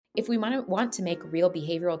if we want to make real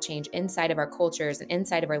behavioral change inside of our cultures and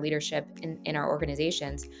inside of our leadership in our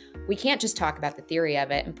organizations, we can't just talk about the theory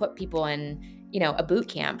of it and put people in, a boot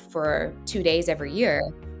camp for 2 days every year.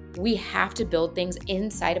 We have to build things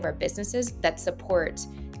inside of our businesses that support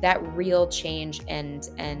that real change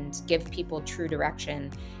and give people true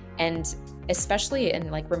direction. And especially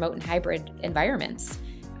in like remote and hybrid environments,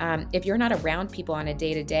 if you're not around people on a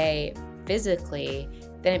day-to-day physically,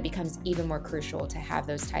 then it becomes even more crucial to have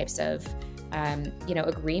those types of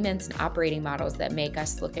agreements and operating models that make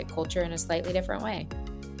us look at culture in a slightly different way.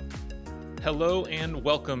 Hello and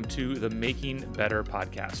welcome to the Making Better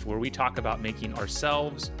podcast, where we talk about making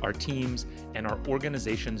ourselves, our teams, and our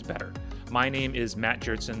organizations better. My name is Matt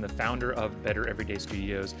Jertson, the founder of Better Everyday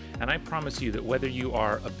Studios, and I promise you that whether you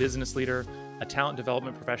are a business leader, a talent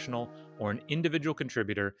development professional, or an individual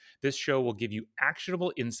contributor, this show will give you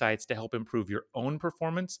actionable insights to help improve your own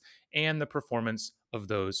performance and the performance of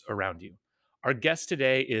those around you. Our guest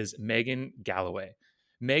today is Megan Galloway.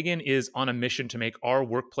 Megan is on a mission to make our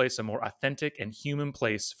workplace a more authentic and human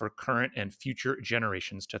place for current and future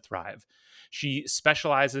generations to thrive. She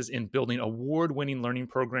specializes in building award-winning learning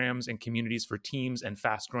programs and communities for teams and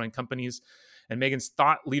fast-growing companies. And Megan's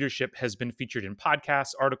thought leadership has been featured in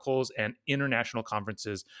podcasts, articles, and international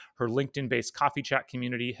conferences. Her LinkedIn-based coffee chat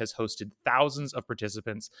community has hosted thousands of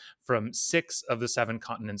participants from 6 of the 7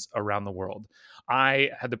 continents around the world.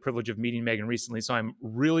 I had the privilege of meeting Megan recently, so I'm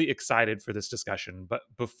really excited for this discussion. But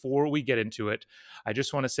before we get into it, I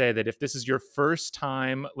just want to say that if this is your first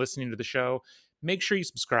time listening to the show, make sure you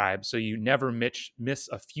subscribe so you never miss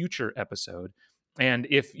a future episode. And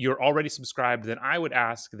if you're already subscribed, then I would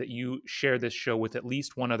ask that you share this show with at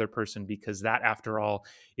least one other person, because that, after all,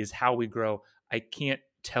 is how we grow. I can't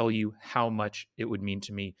tell you how much it would mean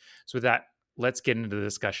to me. So with that, let's get into the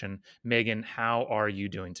discussion. Megan, how are you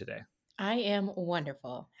doing today? I am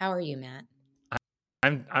wonderful. How are you, Matt?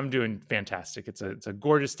 I'm doing fantastic. It's a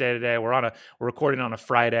gorgeous day today. We're recording on a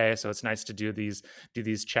Friday, so it's nice to do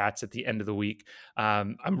these chats at the end of the week.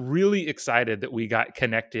 I'm really excited that we got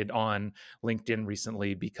connected on LinkedIn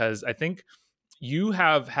recently, because I think you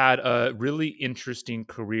have had a really interesting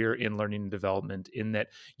career in learning and development, in that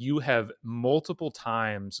you have multiple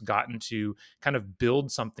times gotten to kind of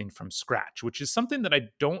build something from scratch, which is something that I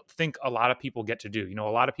don't think a lot of people get to do. A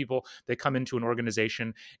lot of people, they come into an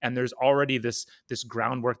organization and there's already this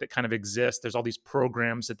groundwork that kind of exists. There's all these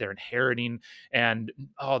programs that they're inheriting, and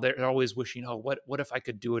they're always wishing, what if I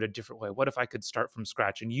could do it a different way? What if I could start from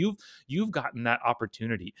scratch? And you've gotten that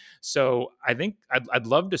opportunity. So I think I'd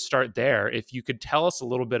love to start there. If you could tell us a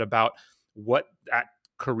little bit about what that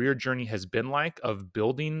career journey has been like of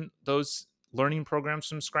building those learning programs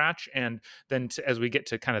from scratch. And then as we get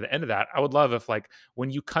to kind of the end of that, I would love if, like, when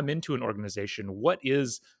you come into an organization, what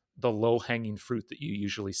is the low hanging fruit that you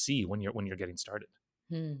usually see when you're getting started?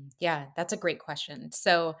 Yeah, that's a great question.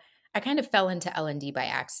 So I kind of fell into L&D by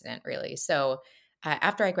accident, really. So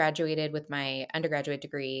after I graduated with my undergraduate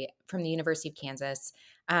degree from the University of Kansas,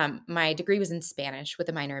 my degree was in Spanish with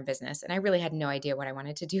a minor in business, and I really had no idea what I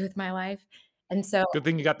wanted to do with my life. And so, Good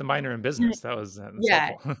thing you got the minor in business. That's yeah,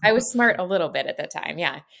 helpful. I was smart a little bit at the time,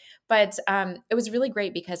 yeah. But, it was really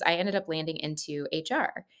great because I ended up landing into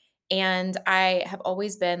HR, and I have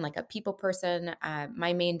always been, like, a people person.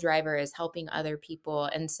 My main driver is helping other people,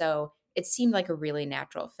 and so it seemed like a really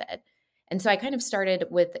natural fit. And so I kind of started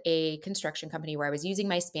with a construction company where I was using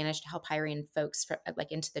my Spanish to help hiring folks for,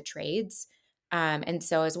 like, into the trades. And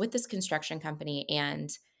so I was with this construction company, and,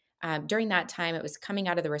 during that time, it was coming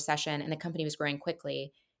out of the recession, and the company was growing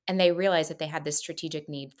quickly, and they realized that they had this strategic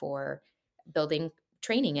need for building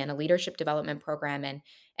training and a leadership development program,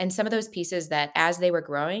 and some of those pieces that, as they were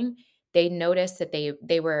growing, they noticed that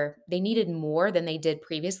they needed more than they did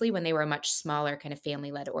previously when they were a much smaller kind of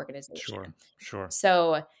family-led Sure, organization. sure.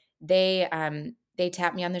 So they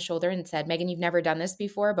tapped me on the shoulder and said, "Megan, you've never done this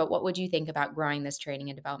before, but what would you think about growing this training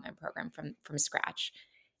and development program from scratch?"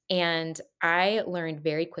 And I learned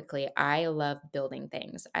very quickly, I love building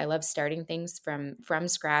things. I love starting things from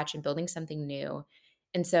scratch and building something new.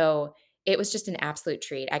 And so it was just an absolute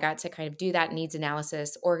treat. I got to kind of do that needs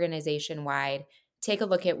analysis organization wide, take a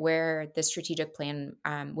look at where the strategic plan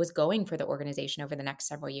was going for the organization over the next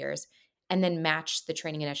several years, and then match the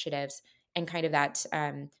training initiatives and kind of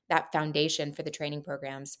that foundation for the training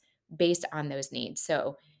programs based on those needs.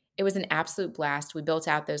 So it was an absolute blast. We built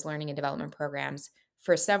out those learning and development programs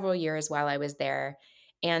for several years while I was there.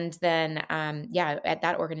 And then, at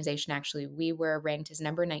that organization, actually, we were ranked as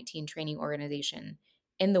number 19 training organization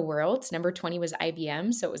in the world. Number 20 was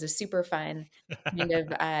IBM. So it was a super fun kind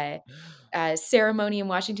of ceremony in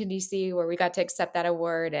Washington, D.C., where we got to accept that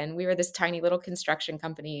award. And we were this tiny little construction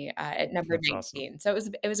company at number That's awesome. 19. So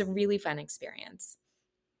it was a really fun experience.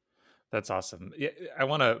 That's awesome. Yeah, I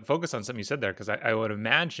want to focus on something you said there because I would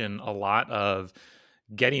imagine a lot of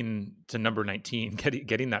getting to number 19,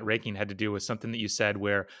 getting that ranking had to do with something that you said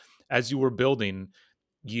where as you were building,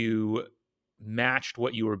 you matched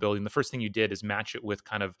what you were building. The first thing you did is match it with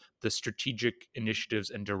kind of the strategic initiatives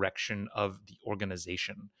and direction of the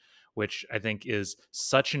organization, which I think is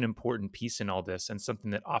such an important piece in all this and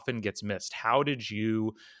something that often gets missed. How did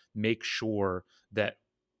you make sure that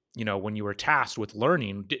when you were tasked with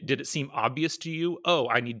learning, did it seem obvious to you? Oh,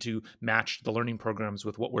 I need to match the learning programs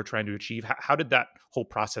with what we're trying to achieve. How did that whole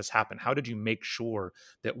process happen? How did you make sure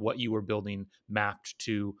that what you were building mapped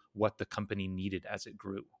to what the company needed as it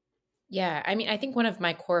grew? Yeah, I mean, I think one of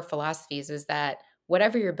my core philosophies is that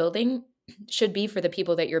whatever you're building should be for the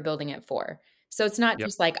people that you're building it for. So it's not Yep.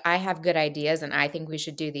 just like I have good ideas and I think we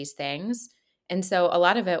should do these things. And so a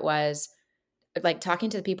lot of it was like talking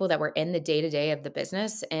to the people that were in the day to day of the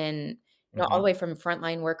business and all the Hmm. way from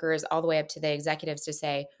frontline workers all the way up to the executives to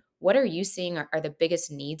say, what are you seeing are the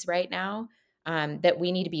biggest needs right now that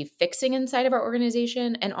we need to be fixing inside of our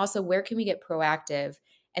organization? And also, where can we get proactive?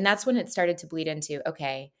 And that's when it started to bleed into,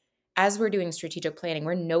 okay, as we're doing strategic planning,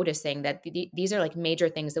 we're noticing that these are like major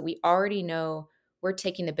things that we already know we're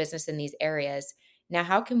taking the business in these areas. Now,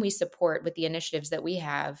 how can we support with the initiatives that we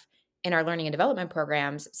have in our learning and development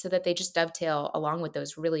programs so that they just dovetail along with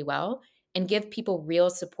those really well and give people real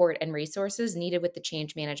support and resources needed with the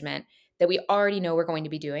change management that we already know we're going to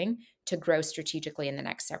be doing to grow strategically in the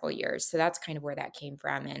next several years. So that's kind of where that came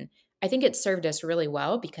from. And I think it served us really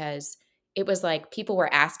well because it was like people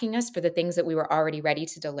were asking us for the things that we were already ready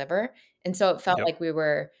to deliver. And so it felt Yep. like we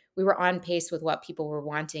were on pace with what people were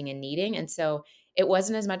wanting and needing. And so it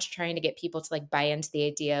wasn't as much trying to get people to like buy into the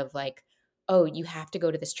idea of like, oh, you have to go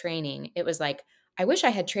to this training. It was like, I wish I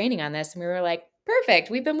had training on this. And we were like, perfect.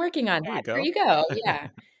 We've been working on There you that. Here go. you go. Yeah.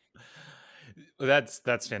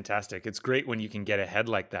 That's fantastic. It's great when you can get ahead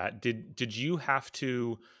like that. Did you have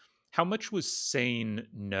to how much was saying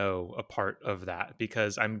no a part of that?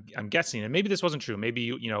 Because I'm guessing, and maybe this wasn't true. Maybe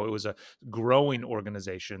it was a growing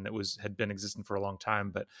organization that had been existing for a long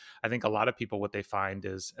time. But I think a lot of people what they find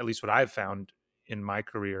is, at least what I've found in my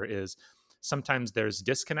career, is sometimes there's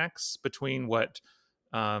disconnects between what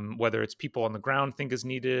whether it's people on the ground think is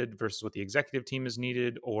needed versus what the executive team is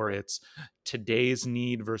needed, or it's today's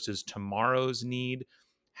need versus tomorrow's need.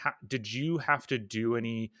 Did you have to do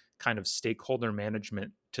any kind of stakeholder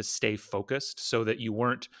management to stay focused so that you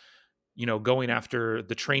weren't, going after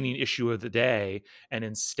the training issue of the day and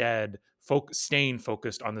instead staying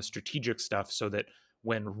focused on the strategic stuff so that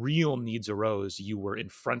when real needs arose, you were in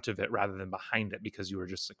front of it rather than behind it because you were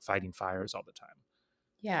just like fighting fires all the time?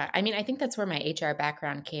 Yeah. I mean, I think that's where my HR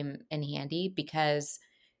background came in handy because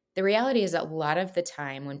the reality is a lot of the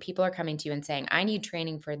time when people are coming to you and saying, I need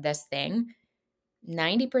training for this thing,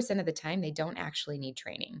 90% of the time, they don't actually need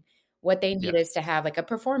training. What they need Yeah. is to have like a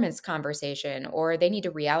performance conversation, or they need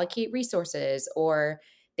to reallocate resources, or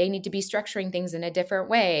they need to be structuring things in a different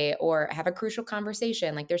way, or have a crucial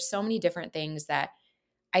conversation. Like there's so many different things that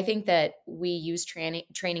I think that we use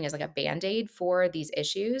training as like a band-aid for these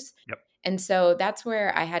issues. Yep. And so that's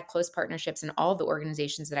where I had close partnerships in all the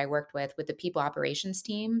organizations that I worked with the people operations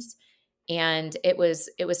teams. And it was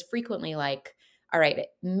frequently like, all right,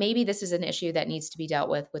 maybe this is an issue that needs to be dealt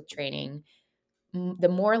with training. The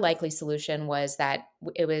more likely solution was that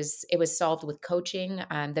it was solved with coaching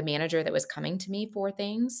the manager that was coming to me for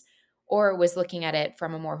things, or it was looking at it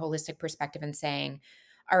from a more holistic perspective and saying,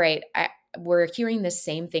 all right, we're hearing the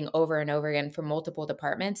same thing over and over again from multiple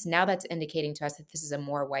departments. Now that's indicating to us that this is a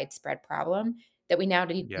more widespread problem that we now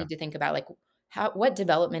Yeah. need to think about, like what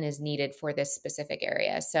development is needed for this specific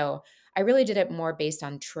area. So I really did it more based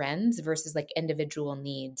on trends versus like individual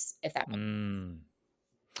needs, if that makes. Mm.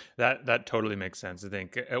 That totally makes sense. I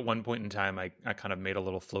think at one point in time, I kind of made a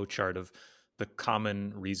little flow chart of the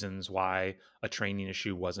common reasons why a training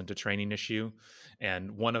issue wasn't a training issue,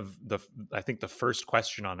 and one of the I think the first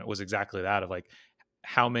question on it was exactly that of like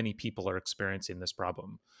how many people are experiencing this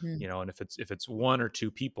problem, Mm, and if it's one or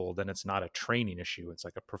two people, then it's not a training issue; it's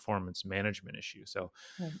like a performance management issue. So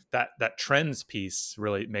right. that trends piece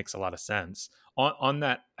really makes a lot of sense on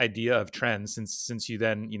that idea of trends. Since you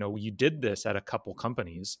then you did this at a couple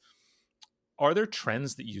companies, are there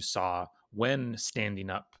trends that you saw when standing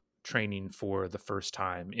up training for the first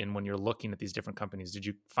time? And when you're looking at these different companies, did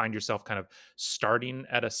you find yourself kind of starting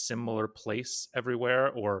at a similar place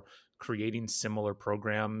everywhere, or creating similar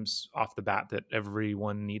programs off the bat that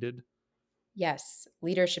everyone needed? Yes,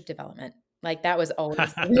 leadership development. Like, that was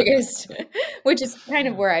always the biggest, which is kind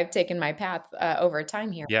of where I've taken my path, over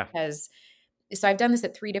time here Yeah. because so I've done this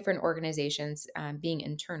at 3 different organizations, being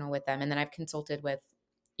internal with them, and then I've consulted with,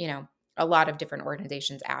 you know, a lot of different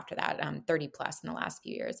organizations after that, 30 plus in the last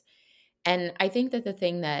few years. And I think that the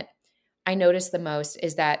thing that I notice the most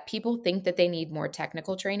is that people think that they need more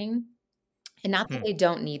technical training, and not that Hmm. they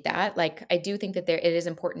don't need that. Like, I do think that it is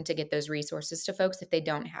important to get those resources to folks if they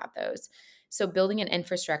don't have those. So building an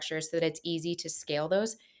infrastructure so that it's easy to scale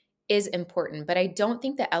those is important, but I don't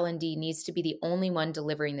think that L&D needs to be the only one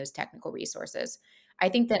delivering those technical resources. I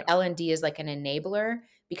think that Yeah. L&D is like an enabler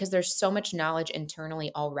because there's so much knowledge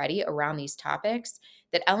internally already around these topics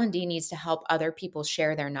that L&D needs to help other people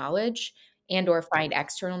share their knowledge and or Yeah. find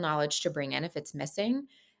external knowledge to bring in if it's missing,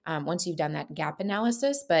 once you've done that gap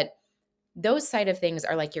analysis. But those side of things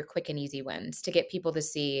are like your quick and easy wins to get people to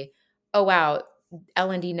see, "Oh, wow,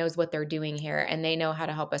 L&D knows what they're doing here, and they know how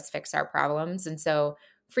to help us fix our problems." And so,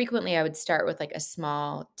 frequently, I would start with, like, a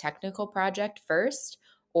small technical project first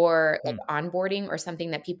or, Hmm. like, onboarding or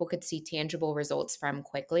something that people could see tangible results from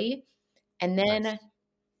quickly. And then Nice.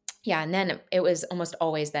 yeah, and then it was almost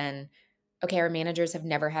always then, "Okay, our managers have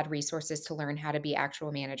never had resources to learn how to be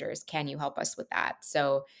actual managers. Can you help us with that?"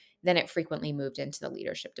 So, then it frequently moved into the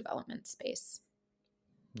leadership development space.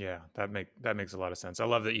 Yeah, that makes a lot of sense. I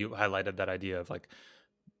love that you highlighted that idea of like,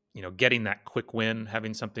 getting that quick win,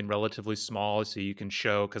 having something relatively small so you can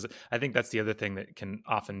show, because I think that's the other thing that can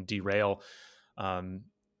often derail, um,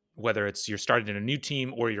 whether it's you're starting in a new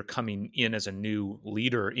team or you're coming in as a new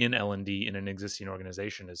leader in L&D in an existing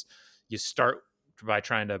organization, is you start by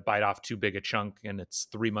trying to bite off too big a chunk, and it's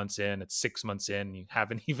 3 months in, it's 6 months in, you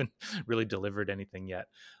haven't even really delivered anything yet.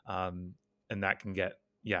 And that can get,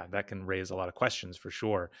 yeah, that can raise a lot of questions for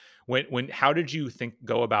sure. When how did you think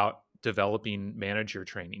go about developing manager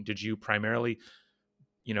training? Did you primarily,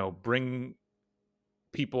 bring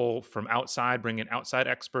people from outside, bring in outside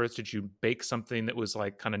experts? Did you bake something that was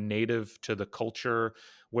like kind of native to the culture?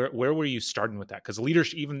 Where were you starting with that? Because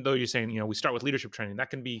leadership, even though you're saying, we start with leadership training, that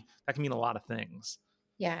can mean a lot of things.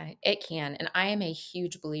 Yeah, it can, and I am a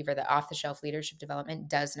huge believer that off-the-shelf leadership development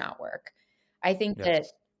does not work. I think that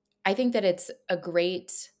Yes. I think that it's a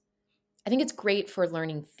great I think it's great for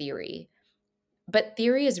learning theory, but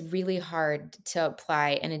theory is really hard to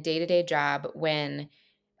apply in a day-to-day job when,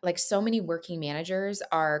 like, so many working managers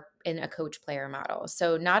are in a coach player model.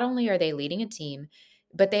 So not only are they leading a team,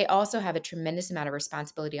 but they also have a tremendous amount of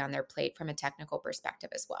responsibility on their plate from a technical perspective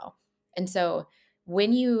as well. And so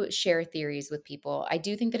when you share theories with people, I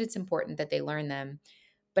do think that it's important that they learn them,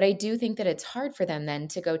 but I do think that it's hard for them then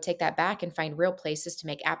to go take that back and find real places to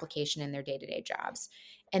make application in their day-to-day jobs.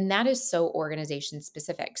 And that is so organization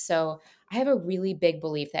specific. So I have a really big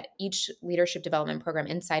belief that each leadership development program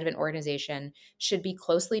inside of an organization should be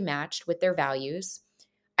closely matched with their values.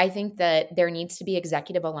 I think that there needs to be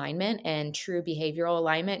executive alignment and true behavioral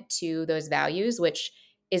alignment to those values, which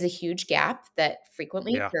is a huge gap that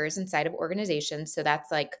frequently Yeah. occurs inside of organizations. So that's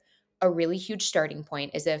like a really huge starting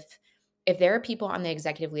point is if there are people on the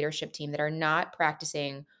executive leadership team that are not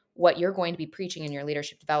practicing what you're going to be preaching in your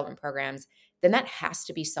leadership development programs, then that has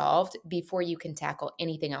to be solved before you can tackle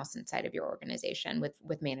anything else inside of your organization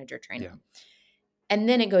with manager Yeah. training. And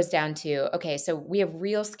then it goes down to, okay, so we have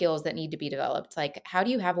real skills that need to be developed. Like, how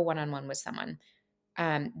do you have a one-on-one with someone?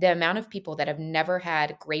 The amount of people that have never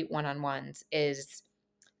had great one-on-ones is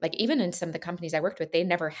like, even in some of the companies I worked with, they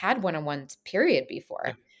never had one-on-ones period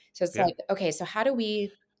Yeah. before. So it's Yeah. like, okay, so how do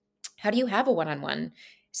you have a one-on-one?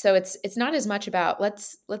 So it's not as much about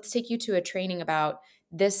let's take you to a training about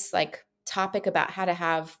this like topic about how to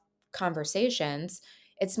have conversations.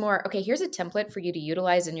 It's more, okay, here's a template for you to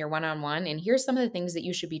utilize in your one-on-one, and here's some of the things that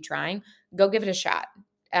you should be trying. Go give it a shot.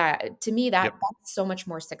 To me, Yep. that's so much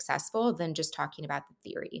more successful than just talking about the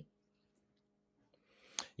theory.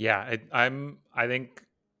 Yeah, I think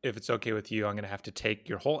if it's okay with you, I'm going to have to take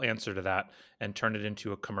your whole answer to that and turn it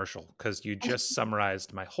into a commercial, because you just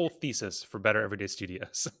summarized my whole thesis for Better Everyday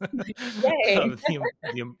Studios Yay. of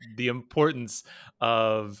the importance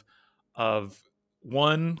of of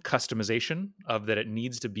one, customization, of that it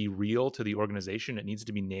needs to be real to the organization, it needs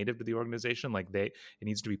to be native to the organization, like it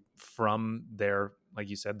needs to be from their, like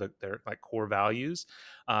you said, their like core values,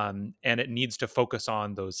 and it needs to focus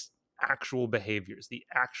on those actual behaviors, the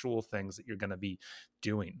actual things that you're going to be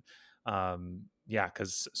doing. Yeah,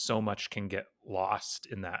 because so much can get lost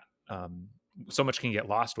in that. so much can get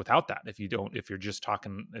lost without that if you're just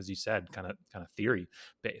talking, as you said, kind of theory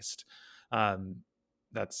based. um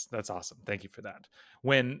that's awesome. Thank you for that.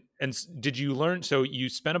 Did you learn, so you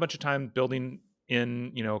spent a bunch of time building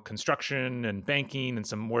in, construction and banking and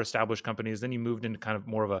some more established companies, then you moved into kind of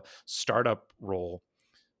more of a startup role.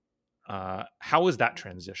 How was that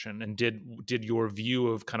transition, and did your view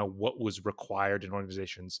of kind of what was required in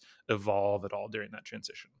organizations evolve at all during that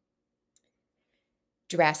transition?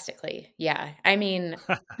 Drastically, yeah. I mean,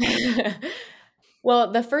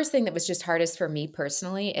 well, the first thing that was just hardest for me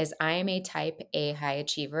personally is I am a type A high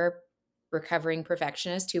achiever, recovering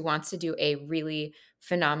perfectionist who wants to do a really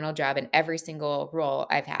phenomenal job in every single role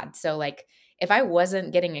I've had. So, like, if I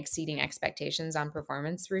wasn't getting exceeding expectations on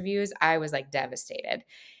performance reviews, I was like devastated.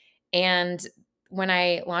 And when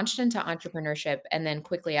I launched into entrepreneurship and then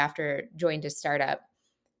quickly after joined a startup,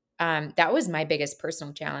 that was my biggest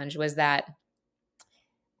personal challenge was that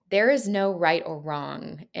there is no right or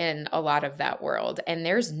wrong in a lot of that world, and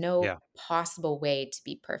there's no Yeah. possible way to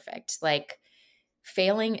be perfect. Like,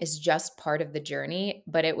 failing is just part of the journey,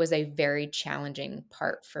 but it was a very challenging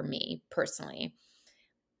part for me personally.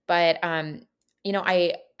 But,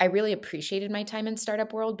 I really appreciated my time in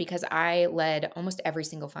startup world because I led almost every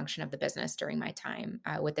single function of the business during my time,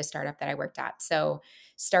 with the startup that I worked at. So,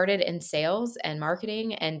 started in sales and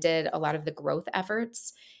marketing and did a lot of the growth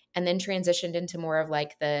efforts, and then transitioned into more of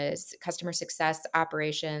like the customer success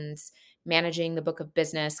operations, managing the book of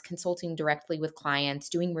business, consulting directly with clients,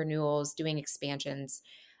 doing renewals, doing expansions.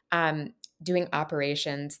 Doing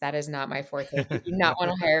operations, that is not my forte. You do not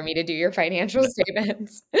wanna hire me to do your financial No.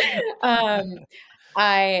 statements. Um,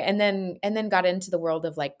 I and then got into the world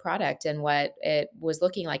of, like, product and what it was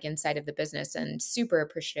looking like inside of the business, and super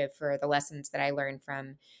appreciative for the lessons that I learned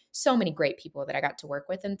from so many great people that I got to work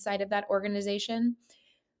with inside of that organization.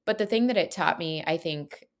 But the thing that it taught me, I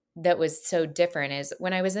think, that was so different is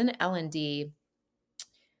when I was in L&D,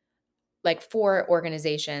 like, for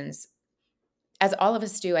organizations, as all of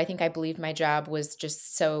us do, I think I believed my job was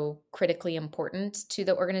just so critically important to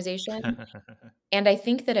the organization, and I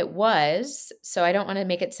think that it was, so I don't wanna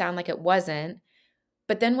make it sound like it wasn't,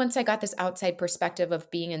 but then once I got this outside perspective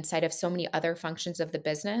of being inside of so many other functions of the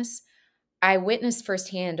business, I witnessed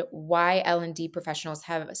firsthand why L&D professionals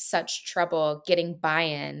have such trouble getting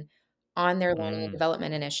buy-in on their learning and Mm,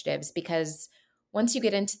 development initiatives, because once you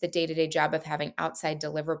get into the day-to-day job of having outside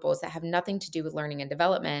deliverables that have nothing to do with learning and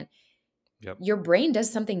development, yep. your brain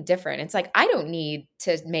does something different. It's like, I don't need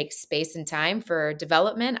to make space and time for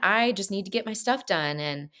development. I just need to get my stuff done.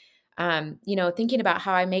 And, thinking about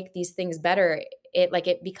how I make these things better,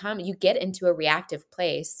 you get into a reactive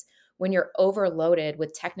place when you're overloaded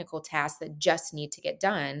with technical tasks that just need to get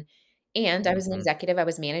done. And I was an Mhm. executive, I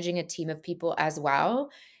was managing a team of people as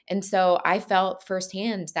well. And so I felt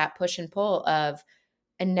firsthand that push and pull of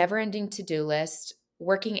a never ending to do list,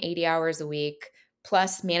 working 80 hours a week,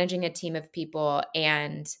 plus managing a team of people.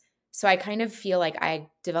 And so I kind of feel like I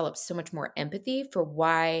developed so much more empathy for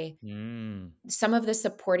why Mm. some of the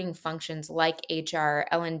supporting functions like HR,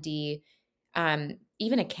 L&D,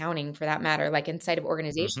 even accounting for that matter, like inside of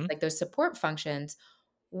organizations, Mhm. like those support functions,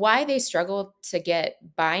 why they struggle to get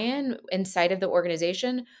buy-in inside of the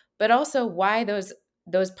organization, but also why those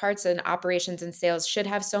parts and operations and sales should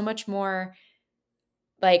have so much more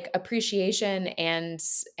like appreciation and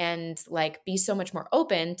like be so much more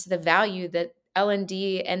open to the value that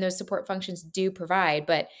L&D and those support functions do provide,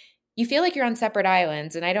 but you feel like you're on separate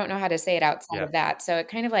islands, and I don't know how to say it outside Yeah. of that. So it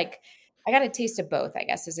kind of like I got a taste of both, I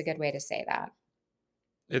guess is a good way to say that.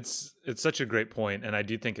 It's such a great point, and I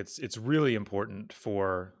do think it's really important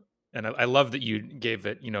for, and I love that you gave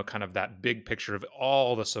it, kind of that big picture of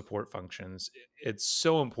all the support functions. It's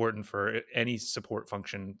so important for any support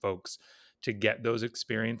function folks to get those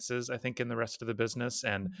experiences, I think, in the rest of the business.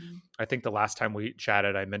 And Mhm. I think the last time we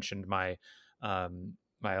chatted, I mentioned my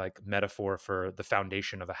like metaphor for the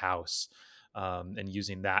foundation of a house, and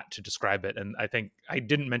using that to describe it. And I think I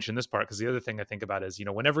didn't mention this part because the other thing I think about is,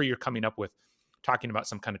 whenever you're coming up with talking about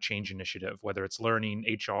some kind of change initiative, whether it's learning,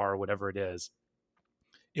 HR, whatever it is,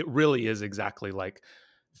 it really is exactly like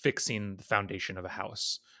fixing the foundation of a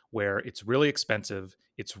house where it's really expensive,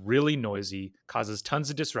 it's really noisy, causes tons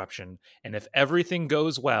of disruption. And if everything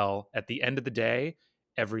goes well at the end of the day,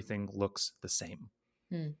 everything looks the same,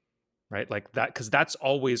 Hmm. right? Like that, because that's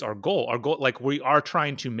always our goal. Our goal, like we are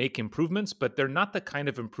trying to make improvements, but they're not the kind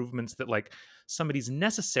of improvements that like somebody's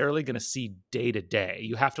necessarily going to see day to day.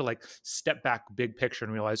 You have to like step back big picture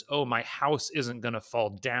and realize, oh, my house isn't going to fall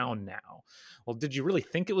down now. Well, did you really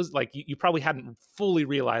think it was like you probably hadn't fully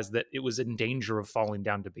realized that it was in danger of falling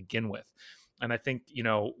down to begin with? And I think,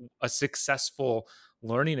 a successful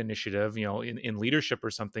learning initiative, in leadership or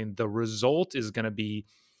something, the result is going to be,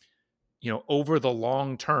 over the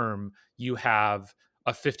long term, you have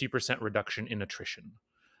a 50% reduction in attrition,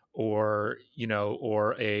 or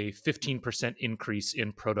a 15% increase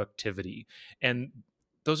in productivity. And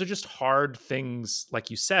those are just hard things,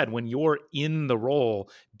 like you said, when you're in the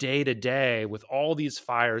role day to day with all these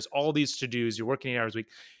fires, all these to-dos, you're working 8 hours a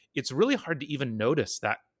week. It's really hard to even notice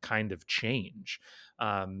that kind of change.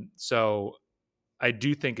 So I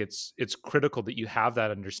do think it's critical that you have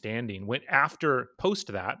that understanding. When after post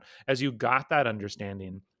that, as you got that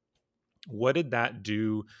understanding, what did that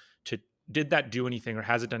do to did that do anything, or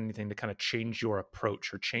has it done anything to kind of change your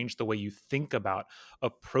approach or change the way you think about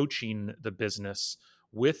approaching the business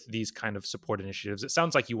with these kind of support initiatives? It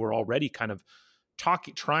sounds like you were already kind of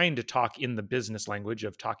trying to talk in the business language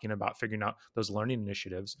of talking about figuring out those learning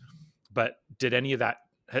initiatives, but did any of that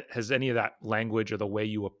has any of that language or the way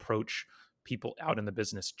you approach people out in the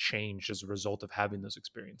business changed as a result of having those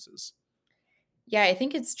experiences? Yeah, I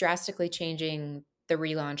think it's drastically changing the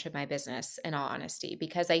relaunch of my business, in all honesty,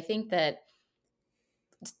 because I think that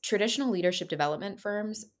traditional leadership development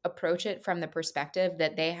firms approach it from the perspective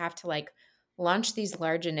that they have to like launch these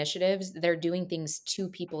large initiatives. They're doing things to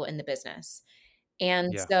people in the business.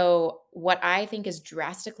 And Yeah. so, what I think is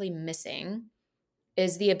drastically missing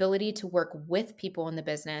is the ability to work with people in the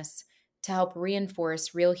business to help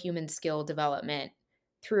reinforce real human skill development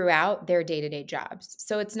throughout their day-to-day jobs.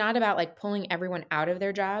 So it's not about like pulling everyone out of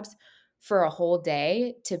their jobs for a whole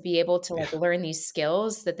day to be able to like Yeah. learn these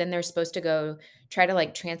skills that then they're supposed to go try to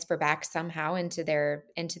like transfer back somehow into their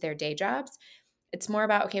day jobs. It's more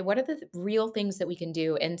about, okay, what are the real things that we can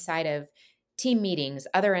do inside of team meetings,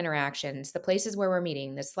 other interactions, the places where we're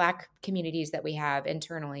meeting, the Slack communities that we have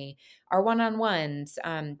internally, our one-on-ones,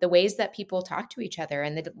 the ways that people talk to each other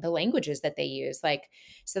and the languages that they use. Like,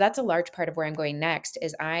 so that's a large part of where I'm going next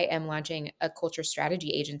is I am launching a culture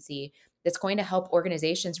strategy agency that's going to help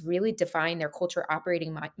organizations really define their culture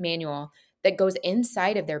operating manual that goes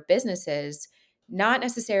inside of their businesses, not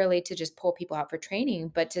necessarily to just pull people out for training,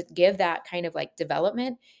 but to give that kind of like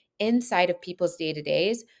development inside of people's day to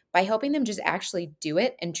days by helping them just actually do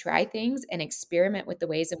it and try things and experiment with the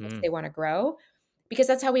ways in which Mm, they want to grow. Because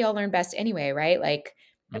that's how we all learn best anyway, right? Like,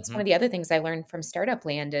 that's one hmm. of the other things I learned from startup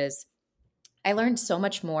land is I learned so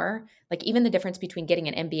much more, like even the difference between getting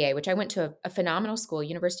an MBA, which I went to a phenomenal school,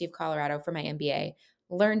 University of Colorado for my MBA,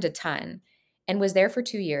 learned a ton and was there for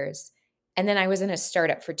 2 years. And then I was in a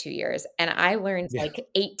startup for 2 years and I learned Yeah. like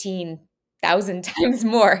 18,000 times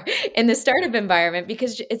more in the Yeah. startup environment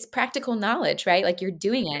because it's practical knowledge, right? Like you're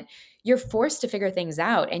doing Yeah. it. You're forced to figure things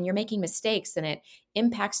out and you're making mistakes and it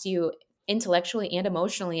impacts you intellectually and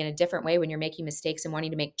emotionally in a different way when you're making mistakes and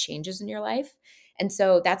wanting to make changes in your life. And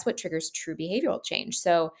so that's what triggers true behavioral change.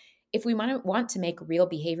 So if we want to make real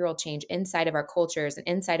behavioral change inside of our cultures and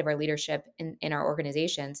inside of our leadership in our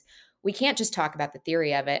organizations, we can't just talk about the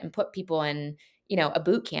theory of it and put people in, a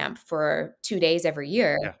boot camp for 2 days every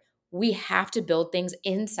year. Yeah. We have to build things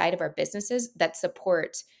inside of our businesses that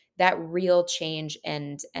support that real change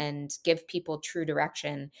and give people true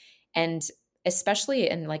direction. And especially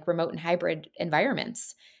in like remote and hybrid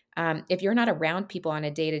environments. If you're not around people on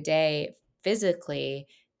a day to day physically,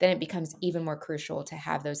 then it becomes even more crucial to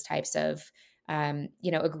have those types of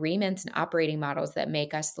agreements and operating models that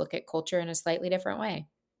make us look at culture in a slightly different way.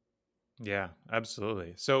 Yeah,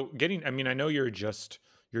 absolutely. So I mean, I know you're just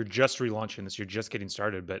relaunching this, you're just getting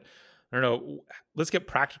started, but I don't know, let's get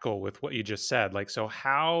practical with what you just said. Like, so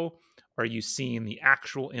how are you seeing the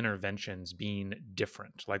actual interventions being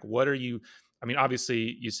different? Like, what are you, I mean,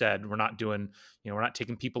 obviously you said we're not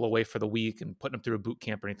taking people away for the week and putting them through a boot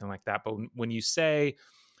camp or anything like that. But when you say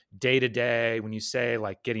day to day, when you say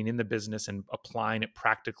like getting in the business and applying it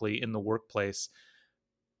practically in the workplace,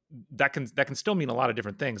 that can still mean a lot of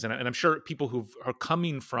different things, and I'm sure people who are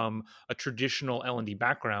coming from a traditional L&D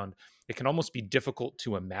background, it can almost be difficult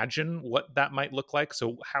to imagine what that might look like.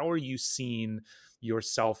 So how are you seeing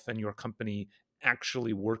yourself and your company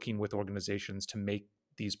actually working with organizations to make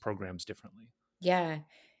these programs differently? Yeah.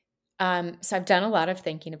 So I've done a lot of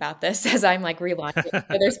thinking about this as I'm like relaunching.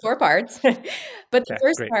 So there's 4 parts. But the Okay,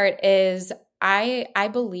 first great. part is I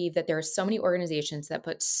believe that there are so many organizations that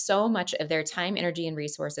put so much of their time, energy, and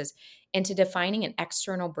resources into defining an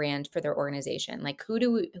external brand for their organization. Like who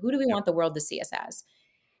do we Yep. want the world to see us as?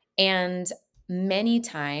 And many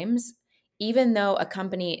times, even though a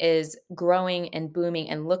company is growing and booming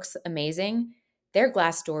and looks amazing, their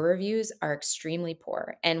Glassdoor reviews are extremely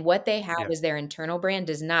poor. And what they have Yeah. as their internal brand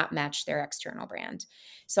does not match their external brand.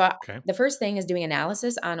 So Okay. the first thing is doing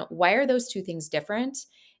analysis on why are those two things different?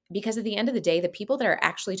 Because at the end of the day, the people that are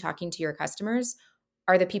actually talking to your customers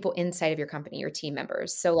are the people inside of your company, your team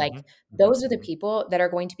members. So, like, Mhm. Mhm. those are the Mhm. people that are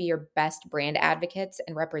going to be your best brand advocates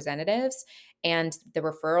and representatives and the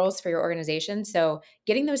referrals for your organization. So,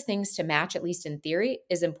 getting those things to match, at least in theory,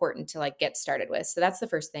 is important to like get started with. So, that's the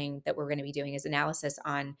first thing that we're going to be doing is analysis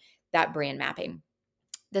on that brand mapping.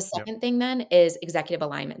 The Yep. second thing then is executive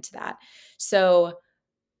alignment to that. So,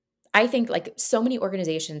 I think like so many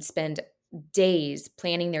organizations spend days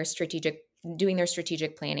planning their strategic doing their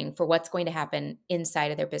strategic planning for what's going to happen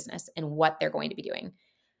inside of their business and what they're going to be doing.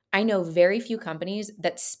 I know very few companies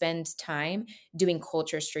that spend time doing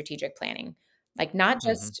culture strategic planning. Like not Mhm.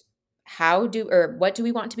 just how do or what do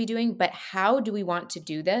we want to be doing, but how do we want to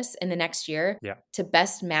do this in the next year Yeah. to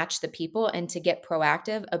best match the people and to get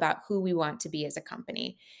proactive about who we want to be as a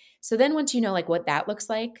company. So then once you know like what that looks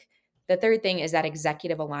like, the third thing is that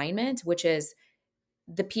executive alignment, which is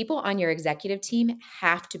the people on your executive team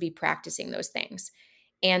have to be practicing those things.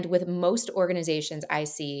 And with most organizations I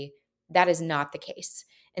see, that is not the case.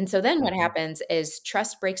 And so then what Mhm. happens is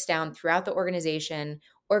trust breaks down throughout the organization.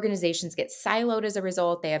 Organizations get siloed as a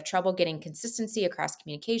result. They have trouble getting consistency across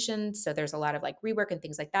communications. So there's a lot of like rework and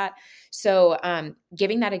things like that. So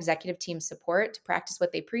giving that executive team support to practice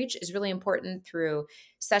what they preach is really important through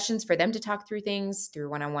sessions for them to talk through things, through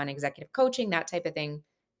one on one executive coaching, that type of thing.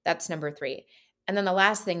 That's number three. And then the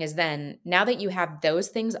last thing is then now that you have those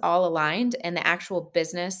things all aligned and the actual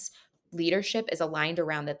business leadership is aligned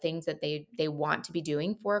around the things that they want to be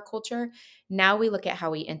doing for a culture, now we look at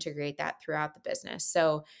how we integrate that throughout the business.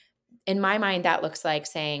 So in my mind that looks like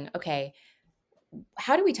saying, okay,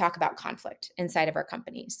 how do we talk about conflict inside of our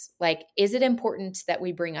companies? Like, is it important that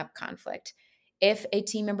we bring up conflict? If a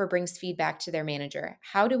team member brings feedback to their manager,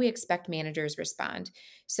 how do we expect managers respond?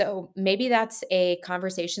 So maybe that's a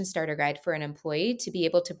conversation starter guide for an employee to be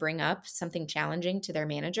able to bring up something challenging to their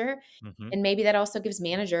manager. Mhm. And maybe that also gives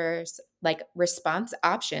managers like response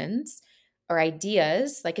options or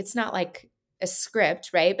ideas. Like it's not like a script,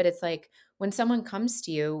 right? But it's like when someone comes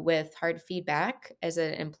to you with hard feedback as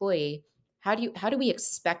an employee, how do we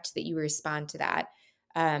expect that you respond to that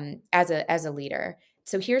as a leader?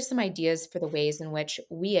 So here's some ideas for the ways in which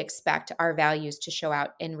we expect our values to show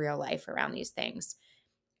out in real life around these things.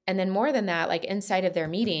 And then more than that, like inside of their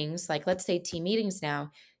meetings, like let's say team meetings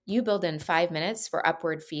now, you build in 5 minutes for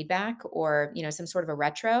upward feedback or, you know, some sort of a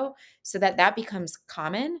retro so that that becomes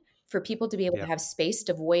common for people to be able to Yeah. have space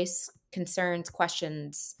to voice concerns,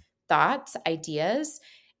 questions, thoughts, ideas.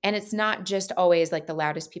 And it's not just always like the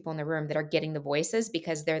loudest people in the room that are getting the voices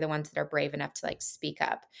because they're the ones that are brave enough to like speak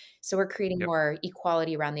up. So we're creating Yep. more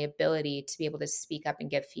equality around the ability to be able to speak up and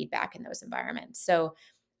give feedback in those environments. So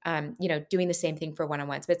you know, doing the same thing for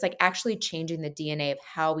one-on-ones, but it's like actually changing the DNA of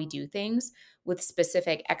how we do things with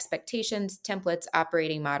specific expectations, templates,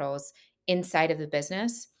 operating models inside of the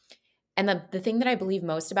business. And the thing that I believe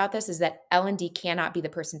most about this is that L&D cannot be the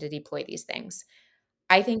person to deploy these things.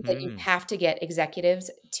 I think that you Mm. have to get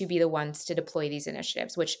executives to be the ones to deploy these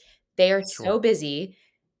initiatives, which they are so Sure. busy.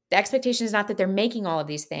 The expectation is not that they're making all of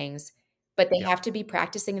these things, but they Yeah. have to be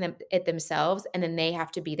practicing them it themselves, and then they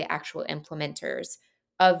have to be the actual implementers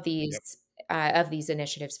of Yep. these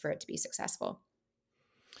initiatives for it to be successful.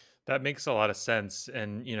 That makes a lot of sense.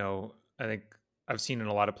 And, I think I've seen in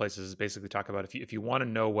a lot of places basically talk about if you want to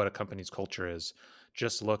know what a company's culture is,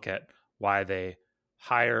 just look at why they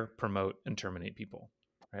hire, promote, and terminate people.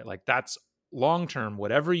 Right? Like that's long term,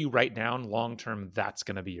 whatever you write down, long term, that's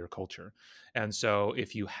going to be your culture. And so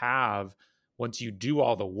if you have once you do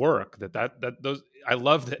all the work that those I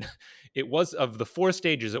love that it was of the four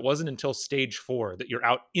stages, it wasn't until stage four that you're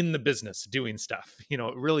out in the business doing stuff. It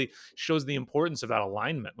really shows the importance of that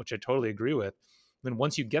alignment, which I totally agree with. Then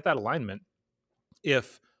once you get that alignment,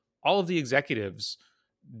 if all of the executives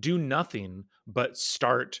do nothing but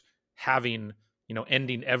start having,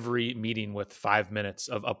 ending every meeting with 5 minutes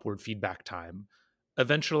of upward feedback time,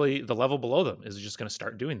 eventually the level below them is just going to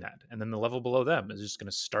start doing that. And then the level below them is just going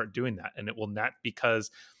to start doing that. And it will not,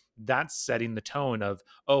 because that's setting the tone of,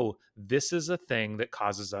 oh, this is a thing that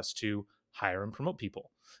causes us to hire and promote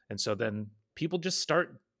people. And so then people just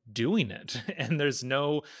start doing it. And there's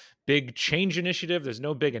no big change initiative, there's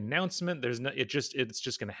no big announcement, there's no it's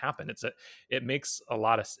just going to happen. It makes a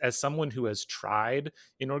lot of, as someone who has tried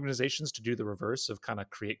in organizations to do the reverse of kind of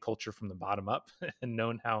create culture from the bottom up and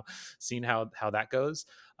known how seen how that goes,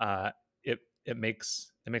 it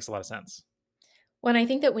makes a lot of sense. Well, and I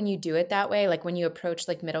think that when you do it that way, like when you approach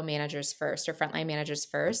like middle managers first or frontline managers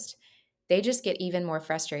first, they just get even more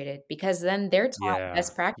frustrated because then they're taught Yeah.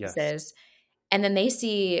 best Yes. practices and then they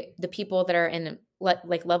see the people that are in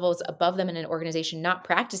like levels above them in an organization not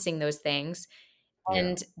practicing those things. Yeah.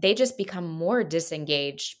 And they just become more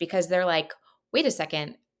disengaged because they're like, wait a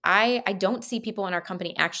second, I don't see people in our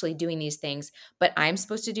company actually doing these things, but I'm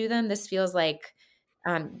supposed to do them. This feels like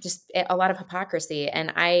just a lot of hypocrisy,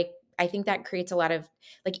 and I think that creates a lot of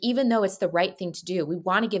like even though it's the right thing to do, we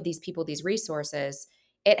want to give these people these resources.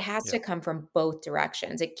 It has Yeah. to come from both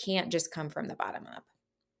directions. It can't just come from the bottom up.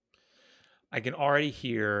 I can already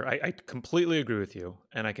hear, I completely agree with you.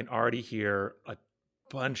 And I can already hear a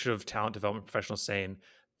bunch of talent development professionals saying,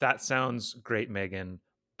 that sounds great, Megan,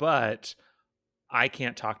 but I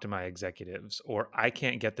can't talk to my executives or I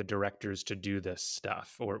can't get the directors to do this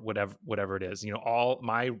stuff or whatever it is. All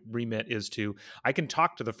my remit is to I can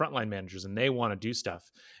talk to the frontline managers and they want to do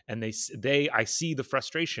stuff and they I see the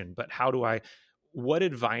frustration, but how do I what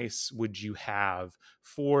advice would you have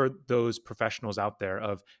for those professionals out there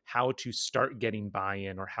of how to start getting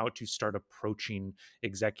buy-in or how to start approaching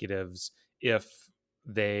executives if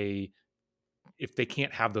they if they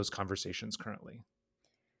can't have those conversations currently?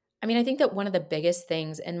 I mean, I think that one of the biggest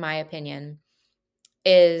things, in my opinion,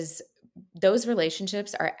 is those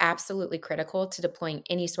relationships are absolutely critical to deploying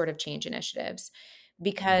any sort of change initiatives.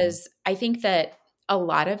 Mhm. Because I think that a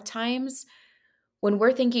lot of times when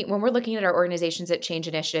we're looking at our organizations at change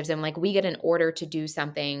initiatives and like we get an order to do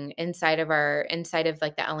something inside of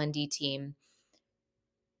like the L&D team,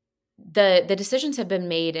 the decisions have been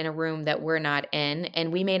made in a room that we're not in,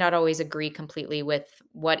 and we may not always agree completely with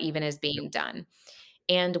what even is Yep. being done.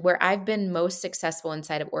 And where I've been most successful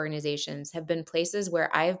inside of organizations have been places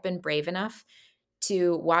where I have been brave enough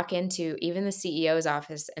to walk into even the CEO's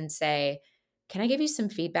office and say, "Can I give you some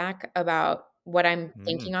feedback about what I'm Mm.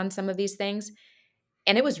 thinking on some of these things?"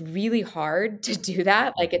 And it was really hard to do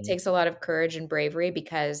that. Like, it Mhm. takes a lot of courage and bravery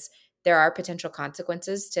because there are potential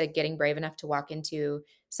consequences to getting brave enough to walk into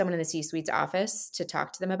someone in the C-suite's office to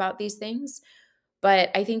talk to them about these things.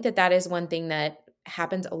 But I think that that is one thing that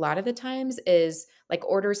happens a lot of the times is, like,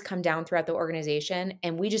 orders come down throughout the organization,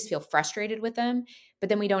 and we just feel frustrated with them, but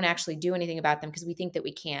then we don't actually do anything about them because we think that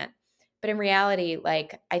we can't. But in reality,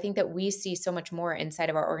 like, I think that we see so much more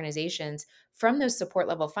inside of our organizations from those support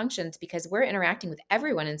level functions because we're interacting with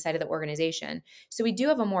everyone inside of the organization. So we do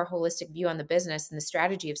have a more holistic view on the business and the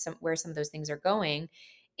strategy of some of those things are going.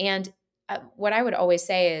 And what I would always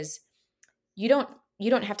say is you don't you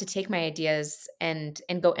don't have to take my ideas and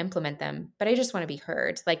go implement them, but I just want to be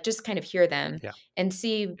heard. Like, just kind of hear them Yeah. and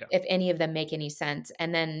see Yeah. if any of them make any sense,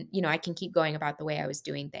 and then, I can keep going about the way I was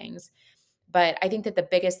doing things. But I think that the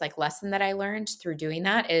biggest, like, lesson that I learned through doing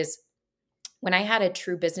that is when I had a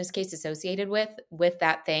true business case associated with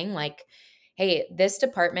that thing, like, "Hey, this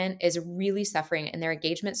department is really suffering and their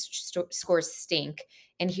engagement scores stink,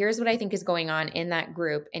 and here's what I think is going on in that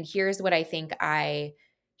group, and here's what I think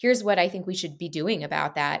we should be doing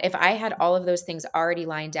about that." If I had all of those things already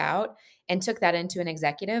lined out and took that into an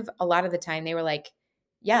executive, a lot of the time they were like,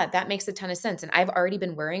 "Yeah, that makes a ton of sense, and I've already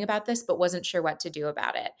been worrying about this, but wasn't sure what to do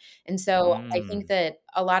about it." And so I think Mm. that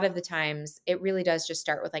a lot of the times it really does just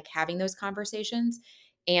start with like having those conversations.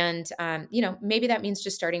 And, maybe that means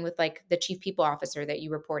just starting with like the chief people officer that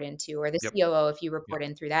you report into or the Yep. COO if you Yep. report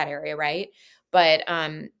in through that area. Right. But,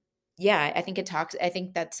 yeah, I think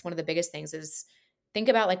that's one of the biggest things is think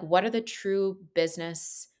about like what are the true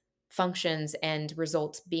business functions and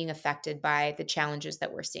results being affected by the challenges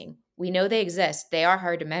that we're seeing. We know they exist. They are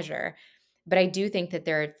hard to measure, but I do think that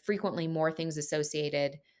there are frequently more things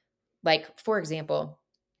associated, like, for example,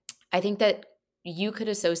 I think that you could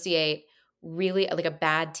associate really like a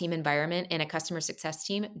bad team environment and a customer success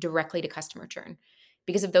team directly to customer churn.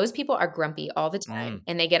 Because if those people are grumpy all the time Mm.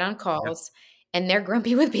 and they get on Yeah. calls and they're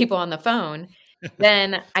grumpy with people on the phone,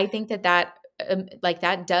 then I think that like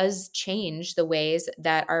that does change the ways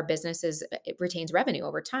that our businesses it retains revenue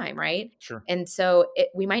over time, right? Sure. And so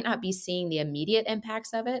we might not be seeing the immediate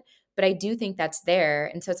impacts of it, but I do think that's there.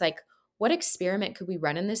 And so it's like, what experiment could we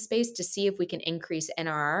run in this space to see if we can increase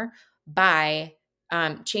NRR by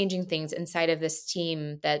changing things inside of this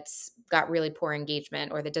team that's got really poor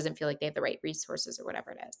engagement or that doesn't feel like they have the right resources or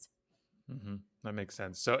whatever it is. Hmm. That makes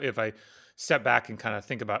sense. So if I step back and kind of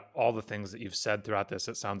think about all the things that you've said throughout this,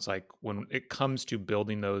 it sounds like when it comes to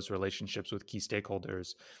building those relationships with key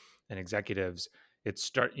stakeholders and executives, it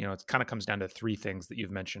kind of comes down to three things that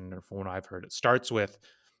you've mentioned, or from what I've heard. It starts with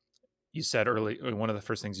you said early one of the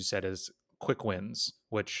first things you said is quick wins,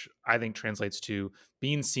 which I think translates to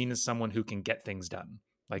being seen as someone who can get things done.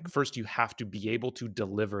 Like first you have to be able to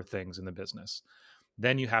deliver things in the business.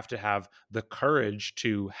 Then you have to have the courage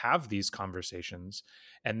to have these conversations,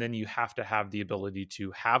 and then you have to have the ability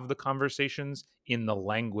to have the conversations in the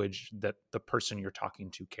language that the person you're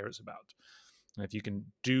talking to cares about. And if you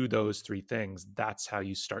can do those three things, that's how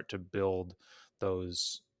you start to build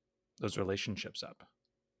those those relationships up.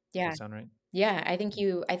 Does that Yeah. sound right? Yeah, I think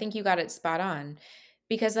you got it spot on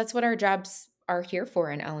because that's what our jobs are here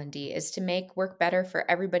for in L&D is to make work better for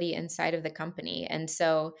everybody inside of the company. And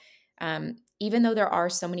so even though there are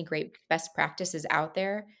so many great best practices out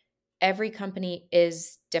there, every company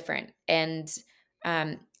is different. And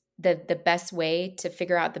um, the best way to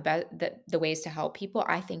figure out the ways to help people,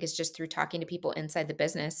 I think, is just through talking to people inside the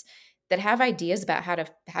business that have ideas about how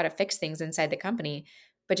to fix things inside the company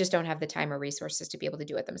but just don't have the time or resources to be able to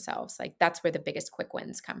do it themselves. Like, that's where the biggest quick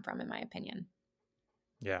wins come from, in my opinion.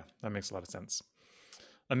 Yeah, that makes a lot of sense.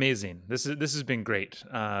 Amazing. This has been great.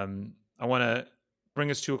 I want to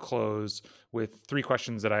bring us to a close with three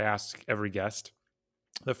questions that I ask every guest.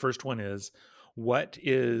 The first one is, what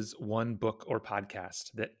is one book or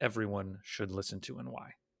podcast that everyone should listen to and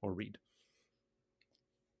why, or read?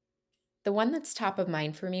 The one that's top of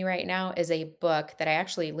mind for me right now is a book that I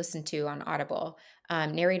actually listened to on Audible,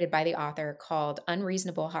 narrated by the author, called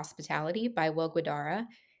Unreasonable Hospitality by Will Guidara.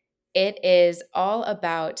 It is all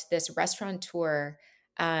about this restaurateur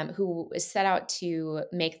who is set out to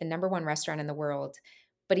make the number one restaurant in the world.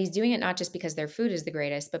 But he's doing it not just because their food is the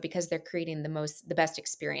greatest, but because they're creating the best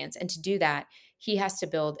experience. And to do that, he has to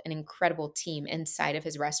build an incredible team inside of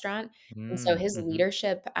his restaurant. And so his Mm-hmm.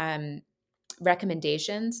 leadership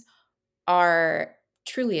recommendations are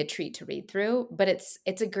truly a treat to read through, but it's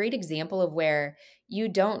a great example of where you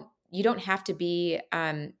don't have to be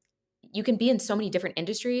you can be in so many different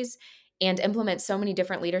industries and implement so many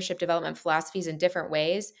different leadership development philosophies in different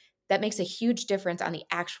ways that makes a huge difference on the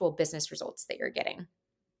actual business results that you're getting.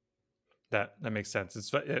 That makes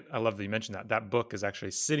sense. I love that you mentioned that. That book is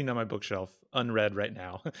actually sitting on my bookshelf, unread right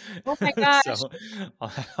now. Oh my gosh. So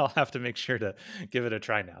I'll have to make sure to give it a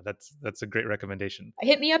try now. That's a great recommendation.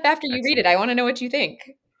 Hit me up after you read it. Excellent. I want to know what you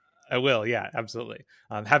think. I will. Yeah, absolutely.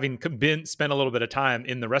 Having been spent a little bit of time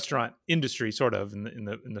in the restaurant industry, sort of in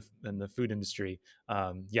the food industry.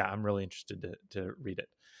 Yeah, I'm really interested to read it.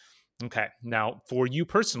 Okay. Now, for you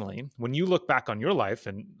personally, when you look back on your life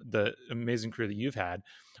and the amazing career that you've had,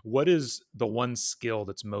 what is the one skill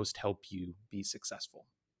that's most helped you be successful?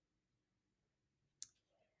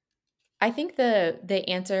 I think the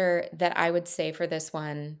answer that I would say for this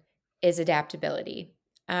one is adaptability.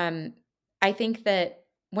 Um, I think that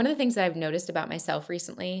one of the things that I've noticed about myself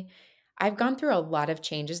recently, I've gone through a lot of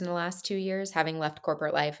changes in the last 2 years, having left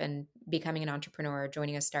corporate life and becoming an entrepreneur,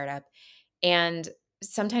 joining a startup. And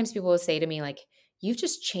sometimes people will say to me, like, you've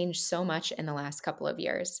just changed so much in the last couple of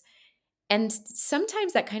years. And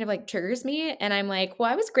sometimes that kind of like triggers me. And I'm like, well,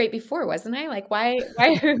 I was great before, wasn't I? Like, why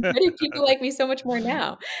why do people like me so much more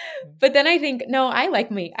now? But then I think, no, I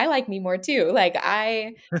like me. I like me more too. Like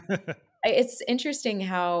it's interesting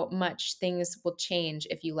how much things will change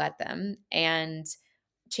if you let them. And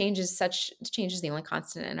change is the only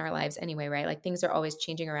constant in our lives anyway, right? Like things are always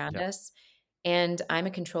changing around Yeah. us. And I'm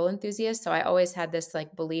a control enthusiast, so I always had this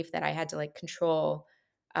like belief that I had to like control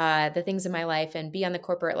the things in my life and be on the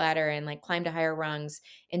corporate ladder and like climb to higher rungs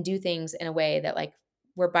and do things in a way that like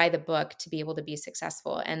were by the book to be able to be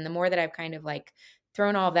successful. And the more that I've kind of like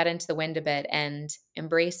thrown all of that into the wind a bit and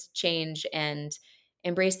embraced change and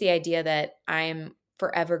embraced the idea that I'm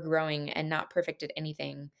forever growing and not perfect at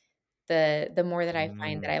anything, the more that I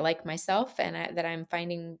find that Mm, I like myself and that I'm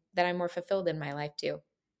finding that I'm more fulfilled in my life too.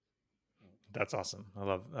 that's awesome. I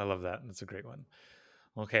love that. That's a great one.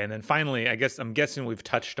 Okay, and then finally, I guess I'm guessing we've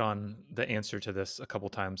touched on the answer to this a couple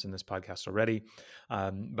times in this podcast already,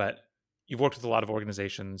 but you've worked with a lot of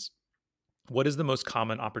organizations. What is the most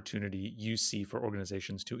common opportunity you see for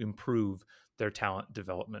organizations to improve their talent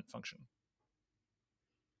development function?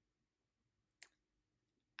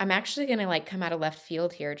 I'm actually gonna, like, come out of left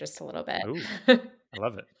field here just a little Ooh, bit. I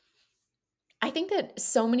love it. I think that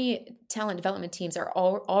so many talent development teams are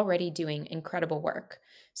already doing incredible work.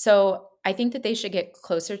 So I think that they should get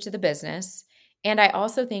closer to the business. And I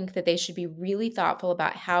also think that they should be really thoughtful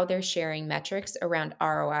about how they're sharing metrics around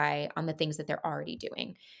ROI on the things that they're already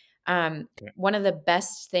doing. Okay. One of the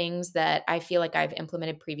best things that I feel like I've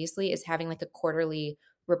implemented previously is having like a quarterly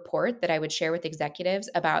report that I would share with executives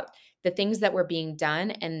about the things that were being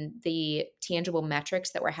done and the tangible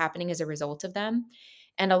metrics that were happening as a result of them.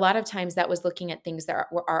 And a lot of times that was looking at things that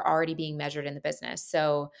are already being measured in the business.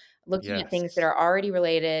 So looking at things that Yes. are already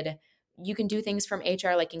related, you can do things from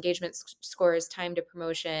HR like engagement scores, time to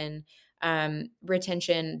promotion,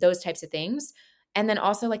 retention, those types of things. And then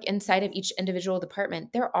also like inside of each individual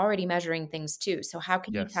department, they're already measuring things too. So how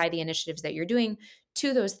can you Yes. tie the initiatives that you're doing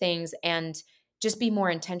to those things and just be more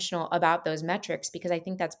intentional about those metrics? Because I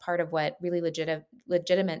think that's part of what really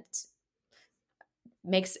legitimate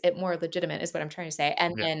makes it more legitimate is what I'm trying to say.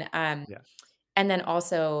 Yeah. Yeah. And then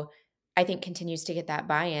also I think continues to get that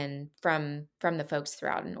buy-in from the folks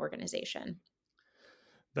throughout an organization.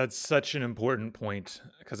 That's such an important point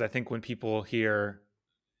because I think when people hear,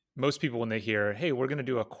 most people, when they hear, hey, we're going to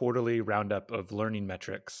do a quarterly roundup of learning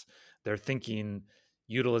metrics, they're thinking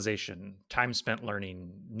utilization, time spent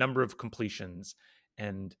learning, number of completions,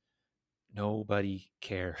 and nobody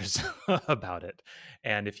cares about it.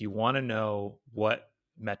 And if you want to know what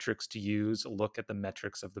metrics to use, look at the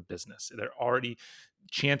metrics of the business. They're already,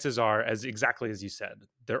 chances are, as exactly as you said,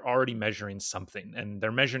 they're already measuring something, and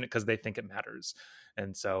they're measuring it because they think it matters.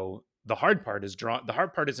 And so the hard part is the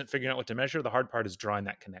hard part isn't figuring out what to measure. The hard part is drawing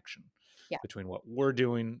that connection Yeah, between what we're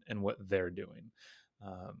doing and what they're doing.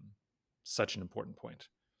 um, Such an important point.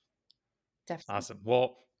 definitely. Awesome.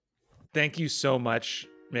 Well, thank you so much,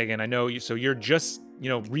 Megan. I know you, so you're just,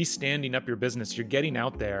 restanding up your business. You're getting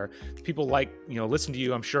out there. People listen to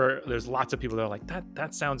you. I'm sure there's lots of people that are like,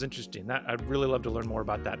 that sounds interesting. I'd really love to learn more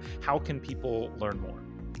about that. How can people learn more?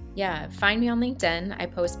 Yeah, find me on LinkedIn. I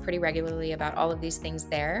post pretty regularly about all of these things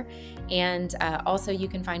there. And also, you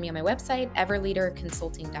can find me on my website,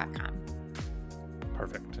 everleaderconsulting.com.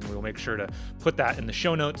 Perfect. And we'll make sure to put that in the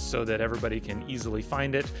show notes so that everybody can easily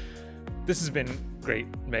find it. This has been great,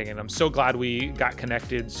 Megan. I'm so glad we got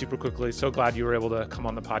connected super quickly. So glad you were able to come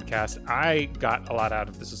on the podcast. I got a lot out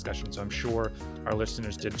of this discussion, so I'm sure our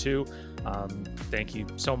listeners did too. Thank you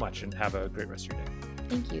so much and have a great rest of your day.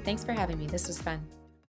 Thank you. Thanks for having me. This was fun.